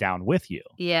everyone else down with you.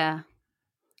 Yeah.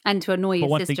 And to annoy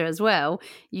your sister as well,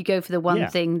 you go for the one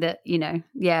thing that,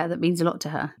 that means a lot to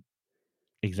her.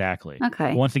 Exactly.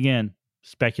 Okay. Once again,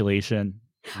 speculation.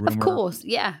 Rumor. Of course,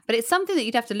 yeah. But it's something that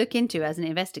you'd have to look into as an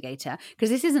investigator,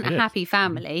 because this isn't a happy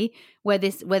family where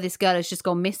this girl has just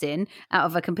gone missing out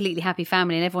of a completely happy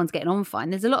family and everyone's getting on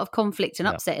fine. There's a lot of conflict and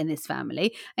upset in this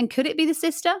family. And could it be the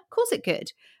sister? Of course it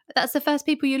could. That's the first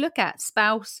people you look at: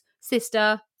 spouse,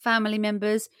 sister, family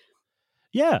members.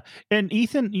 Yeah. And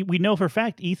Ethan, we know for a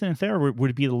fact, Ethan and Sarah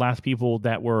would be the last people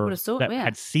that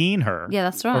had seen her. Yeah,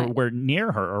 that's right. Or were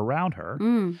near her, or around her.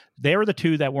 They were the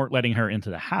two that weren't letting her into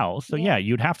the house. So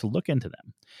you'd have to look into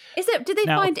them. Did they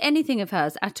find anything of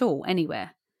hers at all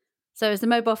anywhere? So has the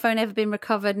mobile phone ever been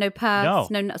recovered? No purse?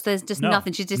 No, so there's just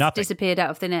nothing. She just disappeared out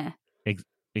of thin air.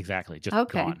 Exactly. Just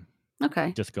gone.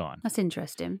 Okay. Just gone. That's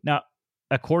interesting. Now,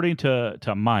 according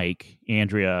to Mike,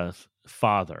 Andrea's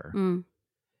father,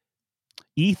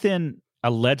 Ethan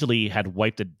allegedly had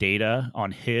wiped the data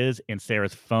on his and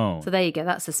Sarah's phone. So there you go.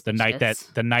 That's suspicious.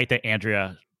 The night that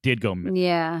Andrea did go missing.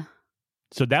 Yeah.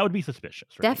 So that would be suspicious,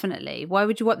 right? Definitely. Why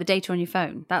would you wipe the data on your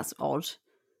phone? That's odd.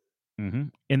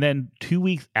 And then 2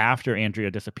 weeks after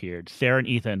Andrea disappeared, Sarah and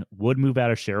Ethan would move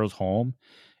out of Cheryl's home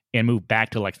and move back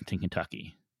to Lexington,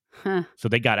 Kentucky. Huh. So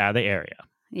they got out of the area.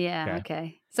 Yeah,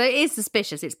 okay. So it is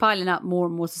suspicious. It's piling up more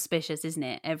and more suspicious, isn't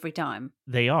it, every time?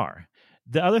 They are.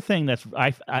 The other thing that's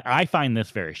I find this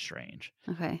very strange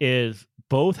is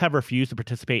both have refused to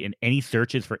participate in any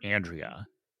searches for Andrea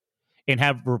and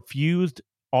have refused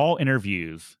all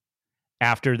interviews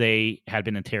after they had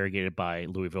been interrogated by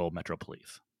Louisville Metro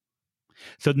Police.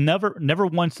 So never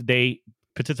once did they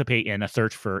participate in a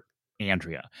search for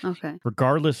Andrea. Okay.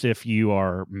 Regardless if you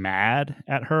are mad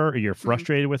at her or you're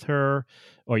frustrated with her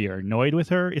or you're annoyed with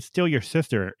her, it's still your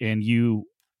sister, and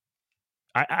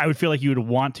I would feel like you would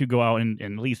want to go out and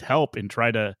at least help and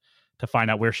try to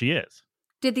find out where she is.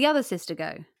 Did the other sister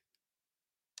go?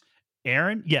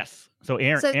 Erin? Yes. So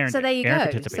Erin. So there you go.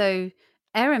 So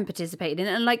Erin participated in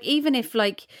it. And even if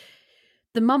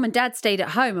the mum and dad stayed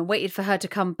at home and waited for her to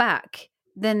come back,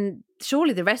 then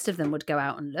surely the rest of them would go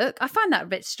out and look. I find that a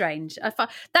bit strange.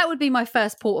 That would be my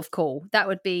first port of call. That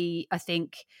would be, I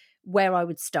think, where I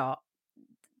would start.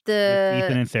 With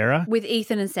Ethan and Sarah? With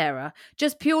Ethan and Sarah.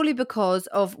 Just purely because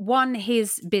of, one,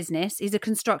 his business. He's a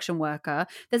construction worker.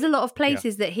 There's a lot of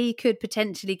places that he could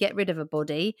potentially get rid of a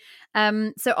body.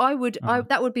 So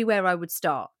that would be where I would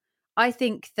start. I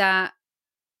think I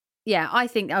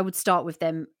would start with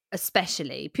them,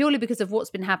 especially purely because of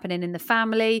what's been happening in the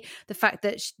family, the fact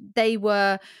that they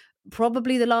were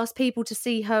probably the last people to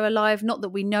see her alive. Not that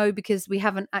we know, because we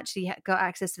haven't actually got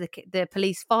access to the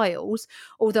police files,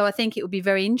 although I think it would be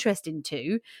very interesting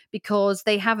too, because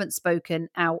they haven't spoken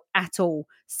out at all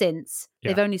since.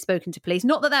 They've only spoken to police.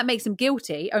 Not that that makes them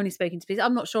guilty, only spoken to police.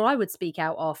 I'm not sure I would speak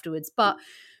out afterwards, but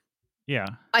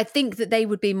I think that they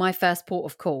would be my first port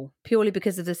of call, purely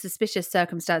because of the suspicious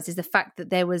circumstances, the fact that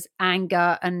there was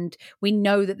anger, and we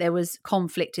know that there was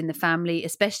conflict in the family,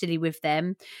 especially with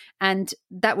them. And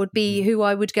that would be who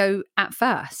I would go at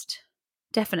first.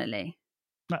 Definitely.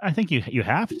 I think you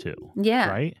have to. Yeah,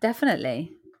 right?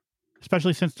 Definitely.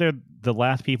 Especially since they're the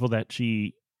last people that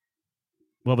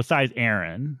besides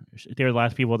Aaron, they're the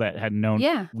last people that had known,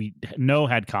 we know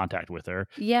had contact with her.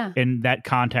 Yeah. And that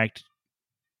contact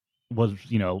was,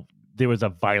 there was a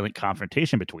violent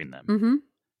confrontation between them. Mm-hmm.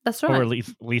 That's right. Or at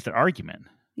least an argument.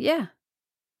 Yeah.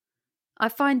 I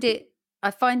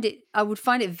would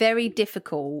find it very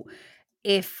difficult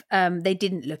if they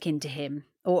didn't look into him.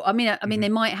 Or I mean they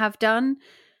might have done,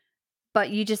 but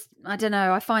I don't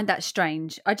know, I find that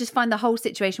strange. I just find the whole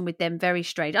situation with them very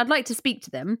strange. I'd like to speak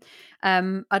to them.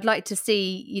 I'd like to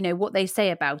see, what they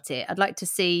say about it. I'd like to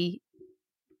see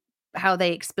how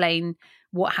they explain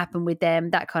what happened with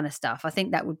them, that kind of stuff. I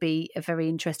think that would be a very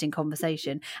interesting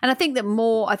conversation. And I think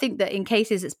that in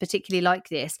cases that's particularly like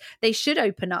this, they should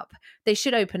open up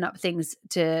things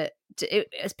to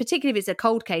particularly if it's a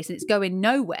cold case and it's going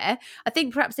nowhere. I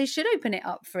think perhaps they should open it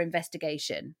up for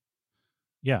investigation.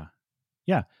 Yeah.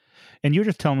 Yeah. And you're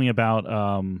just telling me about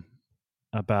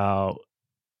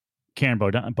Karen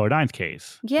Bodine's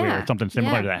case, where something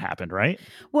similar to that happened, right?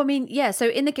 Well, I mean,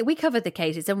 so we covered the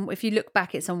case. If you look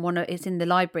back, it's in the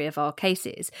library of our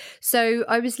cases. So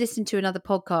I was listening to another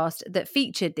podcast that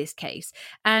featured this case,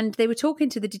 and they were talking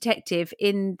to the detective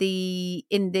in the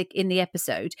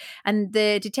episode, and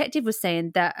the detective was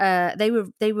saying that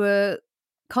they were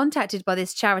contacted by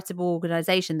this charitable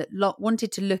organization that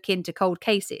wanted to look into cold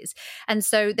cases, and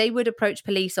so they would approach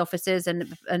police officers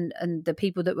and the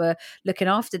people that were looking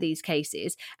after these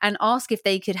cases and ask if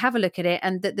they could have a look at it,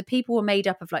 and that the people were made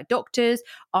up of like doctors,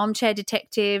 armchair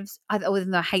detectives,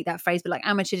 even though I hate that phrase, but like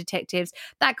amateur detectives,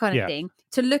 that kind of thing,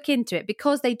 to look into it,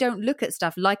 because they don't look at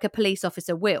stuff like a police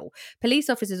officer will. Police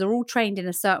officers are all trained in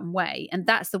a certain way, and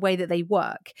that's the way that they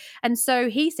work. And so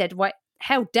he said, well,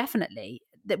 hell, definitely,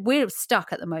 that we're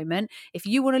stuck at the moment. If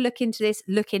you want to look into this,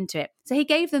 look into it. So he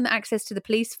gave them access to the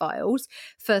police files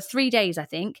for 3 days, I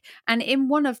think. And in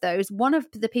one of those, one of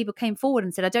the people came forward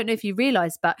and said, I don't know if you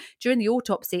realise, but during the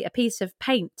autopsy, a piece of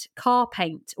paint, car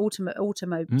paint,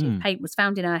 automotive paint was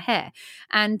found in her hair.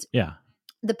 And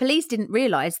the police didn't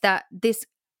realise that this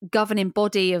governing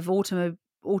body of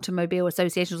automobile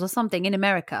associations or something in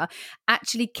America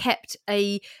actually kept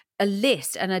a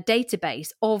list and a database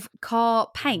of car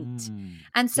paint.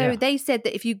 And so they said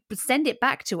that if you send it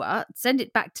back to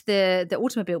the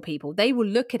automobile people, they will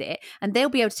look at it and they'll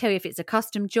be able to tell you if it's a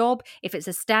custom job, if it's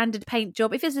a standard paint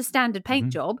job. If it's a standard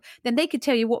paint job, then they could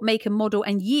tell you what make and model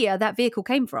and year that vehicle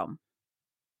came from.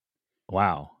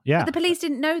 Wow. Yeah. But the police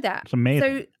didn't know that. It's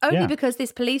amazing. So only because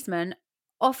this policeman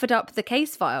offered up the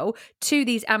case file to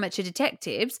these amateur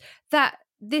detectives that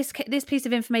this piece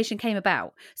of information came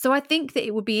about. So I think that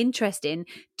it would be interesting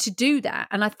to do that.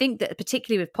 And I think that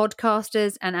particularly with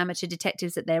podcasters and amateur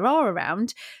detectives that there are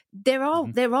around, there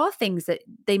are things that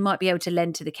they might be able to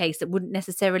lend to the case that wouldn't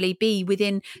necessarily be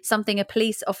within something a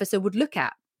police officer would look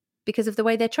at because of the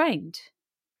way they're trained.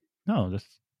 No, that's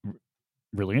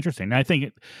really interesting. And I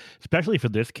think, especially for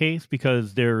this case,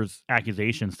 because there's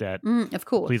accusations that of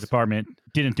course, the police department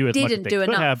didn't do as much as they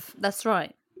could have. That's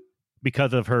right.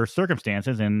 Because of her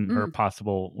circumstances and her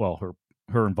possible,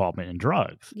 her involvement in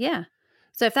drugs. Yeah.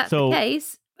 So if that's the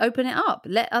case, open it up.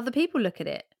 Let other people look at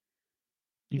it.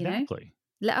 Exactly.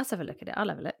 Let us have a look at it. I'll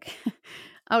have a look.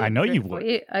 I know you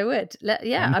would. I would.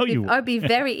 I'd be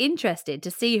very interested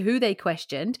to see who they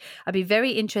questioned. I'd be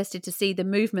very interested to see the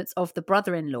movements of the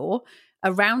brother-in-law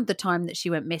around the time that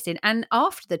she went missing and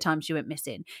after the time she went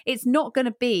missing. It's not going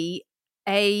to be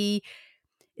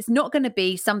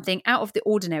something out of the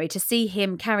ordinary to see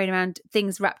him carrying around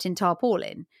things wrapped in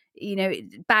tarpaulin,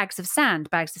 bags of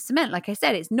sand, bags of cement. Like I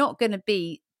said, it's not going to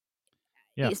be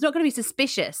it's not going to be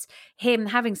suspicious, him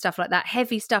having stuff like that,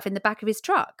 heavy stuff in the back of his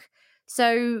truck.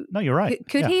 So no, you're right.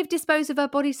 Could he have disposed of her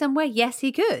body somewhere? Yes,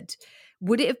 he could.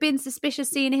 Would it have been suspicious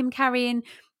seeing him carrying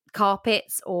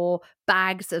carpets or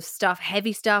bags of stuff,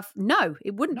 heavy stuff? No,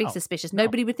 it wouldn't be suspicious.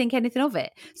 Nobody would think anything of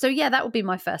it. So yeah, that would be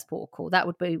my first port of call. That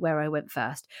would be where I went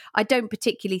first. I don't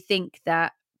particularly think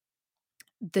that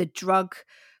the drug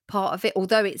part of it,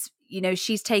 although it's,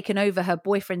 she's taken over her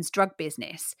boyfriend's drug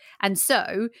business. And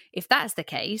so if that's the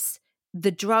case,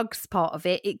 the drugs part of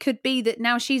it could be that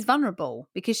now she's vulnerable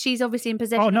because she's obviously in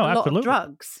possession of a lot of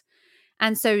drugs.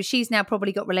 And so she's now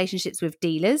probably got relationships with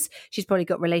dealers. She's probably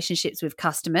got relationships with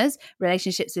customers,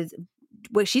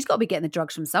 she's got to be getting the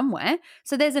drugs from somewhere.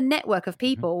 So there's a network of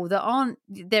people that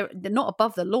they're not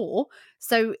above the law.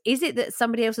 So is it that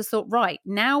somebody else has thought, right,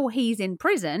 now he's in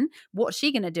prison, what's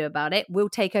she going to do about it? We'll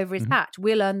take over his patch.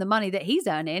 We'll earn the money that he's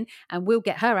earning and we'll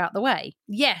get her out the way.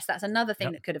 Yes, that's another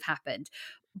thing that could have happened.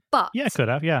 But yeah, it could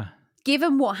have, yeah.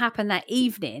 Given what happened that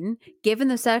evening, given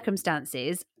the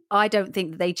circumstances, I don't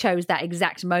think that they chose that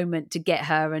exact moment to get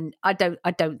her, and I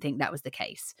don't think that was the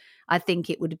case. I think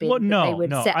it would have been they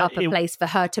would set up a place for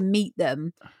her to meet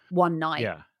them one night,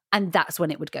 and that's when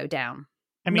it would go down.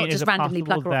 I mean, not just randomly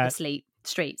pluck her off the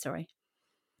street. Sorry.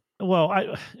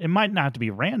 Well, it might not have to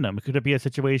be random. Could it be a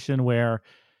situation where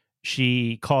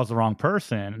she calls the wrong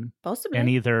person, possibly, and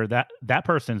either that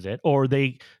person's it, or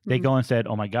they go and said,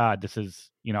 "Oh my God, this is."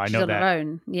 I she's know on that her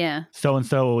own. Yeah. So and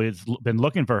so has been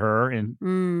looking for her and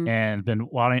been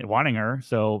wanting her.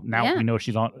 So now we know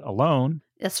she's alone.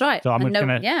 That's right. So I'm going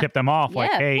to tip them off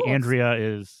like, hey, Andrea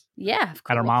is at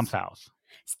her mom's house.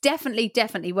 It's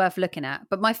definitely worth looking at.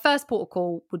 But my first port of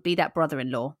call would be that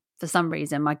brother-in-law. For some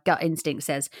reason, my gut instinct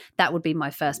says that would be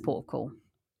my first port of call.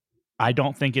 I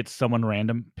don't think it's someone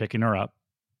random picking her up.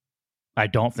 I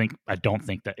don't think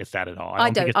that it's that at all. I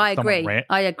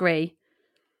agree.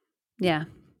 Yeah.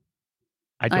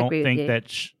 I don't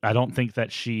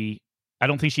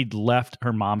think she'd left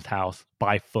her mom's house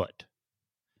by foot.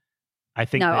 I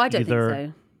think I don't think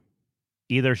so.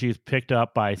 Either she's picked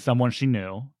up by someone she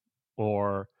knew,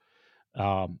 or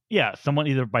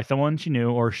someone she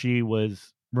knew, or she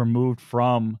was removed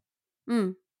from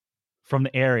the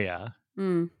area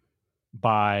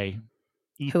by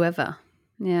whoever.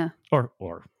 Yeah. Or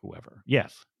whoever.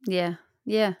 Yes. Yeah.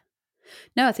 Yeah.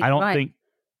 No, I think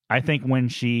I think when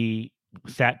she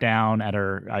sat down at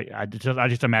her, I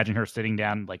just imagine her sitting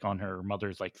down like on her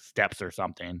mother's like steps or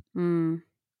something,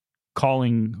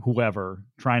 calling whoever,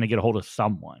 trying to get a hold of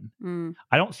someone.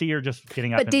 I don't see her just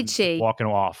getting up and walking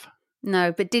off.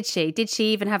 No, but did she? Did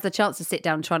she even have the chance to sit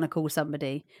down trying to call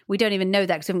somebody? We don't even know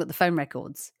that because we haven't got the phone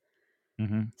records.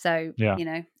 So,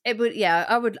 it would. Yeah,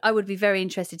 I would be very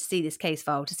interested to see this case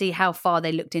file, to see how far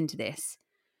they looked into this.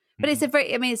 But it's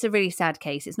a really sad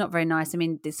case. It's not very nice. I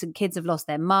mean, some kids have lost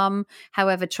their mum,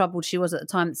 however troubled she was at the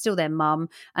time, it's still their mum.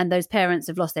 And those parents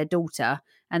have lost their daughter.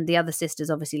 And the other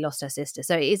sister's obviously lost her sister.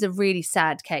 So it is a really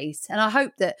sad case. And I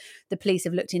hope that the police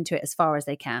have looked into it as far as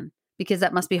they can, because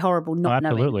that must be horrible not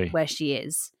knowing where she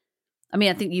is. I mean,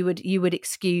 I think you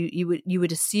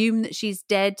would assume that she's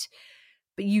dead,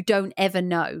 but you don't ever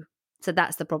know. So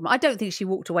that's the problem. I don't think she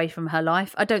walked away from her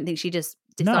life. I don't think she just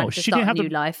decided to start a new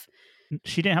life.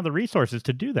 She didn't have the resources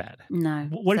to do that. No.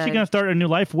 What is she going to start a new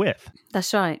life with?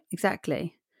 That's right.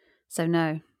 Exactly. So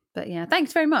no. But yeah,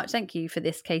 thanks very much. Thank you for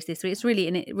this case this week. It's really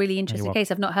a really interesting case.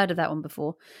 I've not heard of that one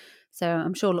before. So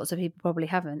I'm sure lots of people probably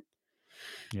haven't.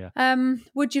 Yeah.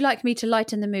 Would you like me to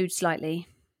lighten the mood slightly?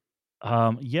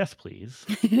 Yes, please.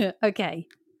 Okay.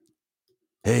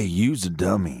 Hey, use a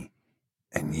dummy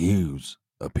and use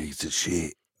a piece of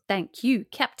shit. Thank you,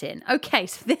 Captain. Okay,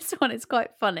 so this one is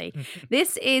quite funny.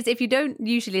 This is, if you don't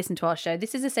usually listen to our show,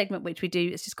 this is a segment which we do.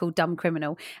 It's just called Dumb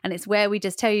Criminal. And it's where we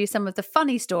just tell you some of the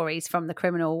funny stories from the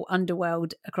criminal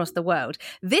underworld across the world.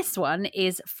 This one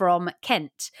is from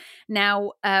Kent.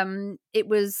 Now, it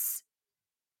was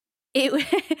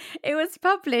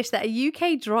published that a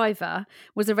UK driver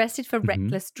was arrested for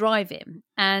reckless driving.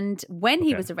 And when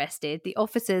he was arrested, the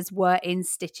officers were in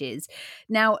stitches.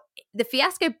 Now, the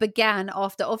fiasco began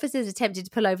after officers attempted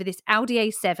to pull over this Audi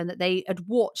A7 that they had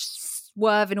watched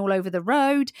swerving all over the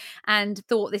road and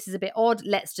thought, this is a bit odd.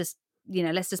 Let's just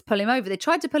pull him over. They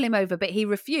tried to pull him over, but he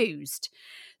refused.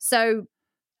 So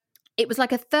it was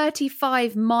like a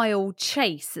 35-mile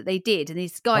chase that they did, and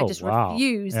this guy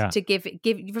refused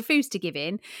to give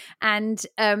in. And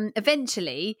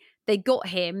eventually, they got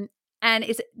him And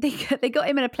they got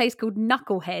him in a place called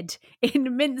Knucklehead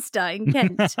in Minster in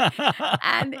Kent.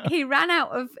 And he ran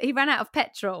out of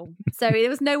petrol. So there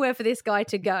was nowhere for this guy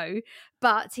to go.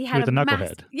 But he had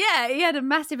he had a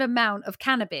massive amount of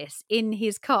cannabis in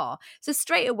his car. So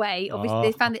straight away, obviously,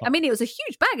 they found it. I mean, it was a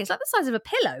huge bag. It's like the size of a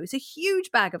pillow. It's a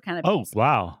huge bag of cannabis. Oh,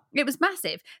 wow. It was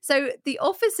massive. So the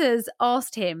officers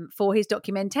asked him for his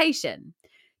documentation,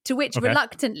 to which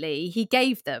reluctantly he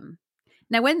gave them.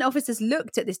 Now, when the officers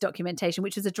looked at this documentation,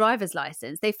 which was a driver's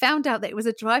license, they found out that it was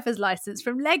a driver's license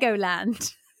from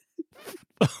Legoland.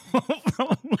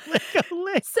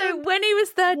 So when he was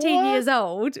 13 years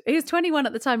old, he was 21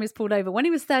 at the time he was pulled over. When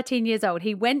he was 13 years old,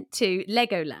 he went to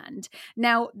Legoland.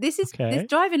 Now, this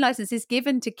driving license is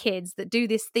given to kids that do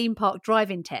this theme park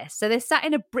driving test. So they're sat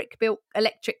in a brick-built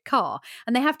electric car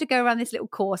and they have to go around this little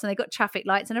course, and they got traffic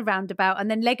lights and a roundabout and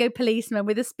then Lego policemen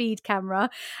with a speed camera.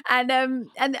 And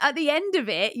at the end of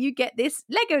it, you get this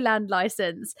Legoland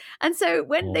license. And so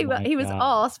when he was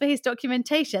asked for his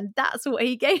documentation, that's what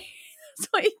he gave. That's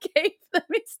why he gave them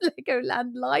his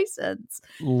Legoland license.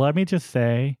 Let me just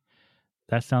say,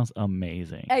 that sounds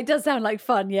amazing. It does sound like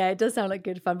fun. Yeah, it does sound like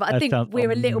good fun. But I think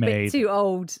we're a little bit too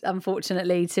old,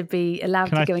 unfortunately, to be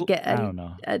allowed to go and get. I don't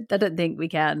know. I don't think we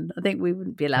can. I think we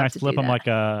wouldn't be allowed to slip him like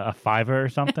a $5 or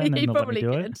something? He and probably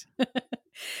do could. It?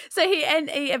 So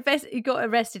he got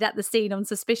arrested at the scene on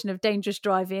suspicion of dangerous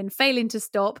driving, failing to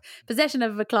stop, possession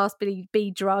of a Class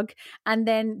B drug, and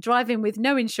then driving with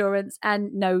no insurance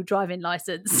and no driving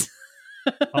license.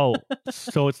 Oh,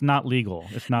 so it's not legal.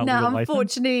 It's not no, legal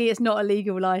unfortunately, license? It's not a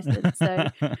legal license. So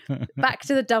back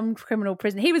to the dumb criminal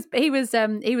prison. He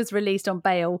was released on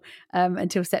bail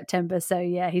until September. So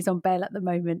yeah, he's on bail at the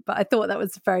moment. But I thought that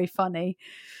was very funny.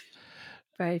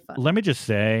 Very funny. Let me just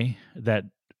say that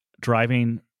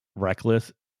driving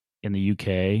reckless in the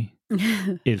UK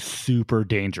is super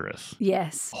dangerous.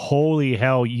 Yes. Holy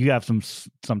hell, you have some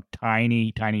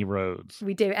tiny roads.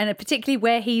 We do. And particularly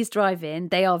where he's driving,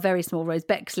 they are very small roads.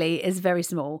 Bexley is very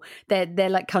small. They're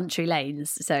like country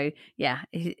lanes. So yeah,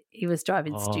 he was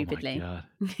driving stupidly. My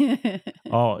God.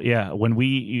 Oh yeah.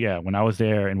 When I was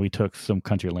there and we took some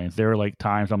country lanes, there were like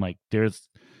times I'm like, there's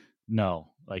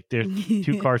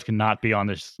two cars cannot be on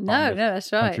this. No,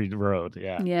 that's right. Country road,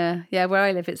 yeah. Where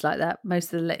I live, it's like that.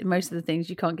 Most of the things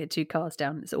you can't get two cars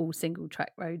down. It's all single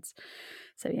track roads.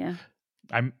 So yeah.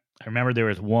 I remember there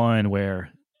was one where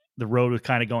the road was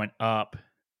kind of going up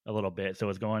a little bit, so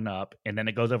it's going up, and then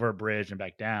it goes over a bridge and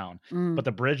back down. But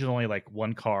the bridge is only like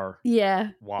one car.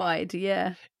 Wide.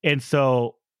 Yeah. And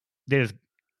so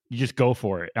you just go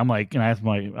for it. I'm like, and I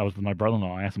was with my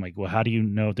brother-in-law. I asked him like, well, how do you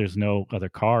know if there's no other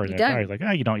car in there? He's like,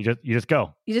 you don't. You just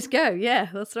go. You just go. Yeah,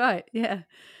 that's right. Yeah.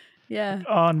 Like,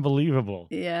 unbelievable.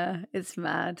 Yeah, it's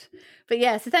mad. But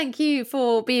yeah, so thank you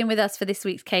for being with us for this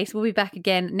week's case. We'll be back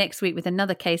again next week with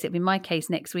another case. It'll be my case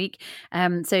next week.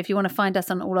 So if you want to find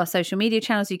us on all our social media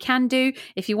channels, you can do.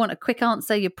 If you want a quick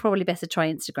answer, you're probably best to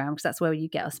try Instagram because that's where you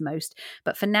get us most.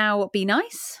 But for now, be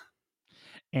nice.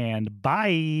 And bye.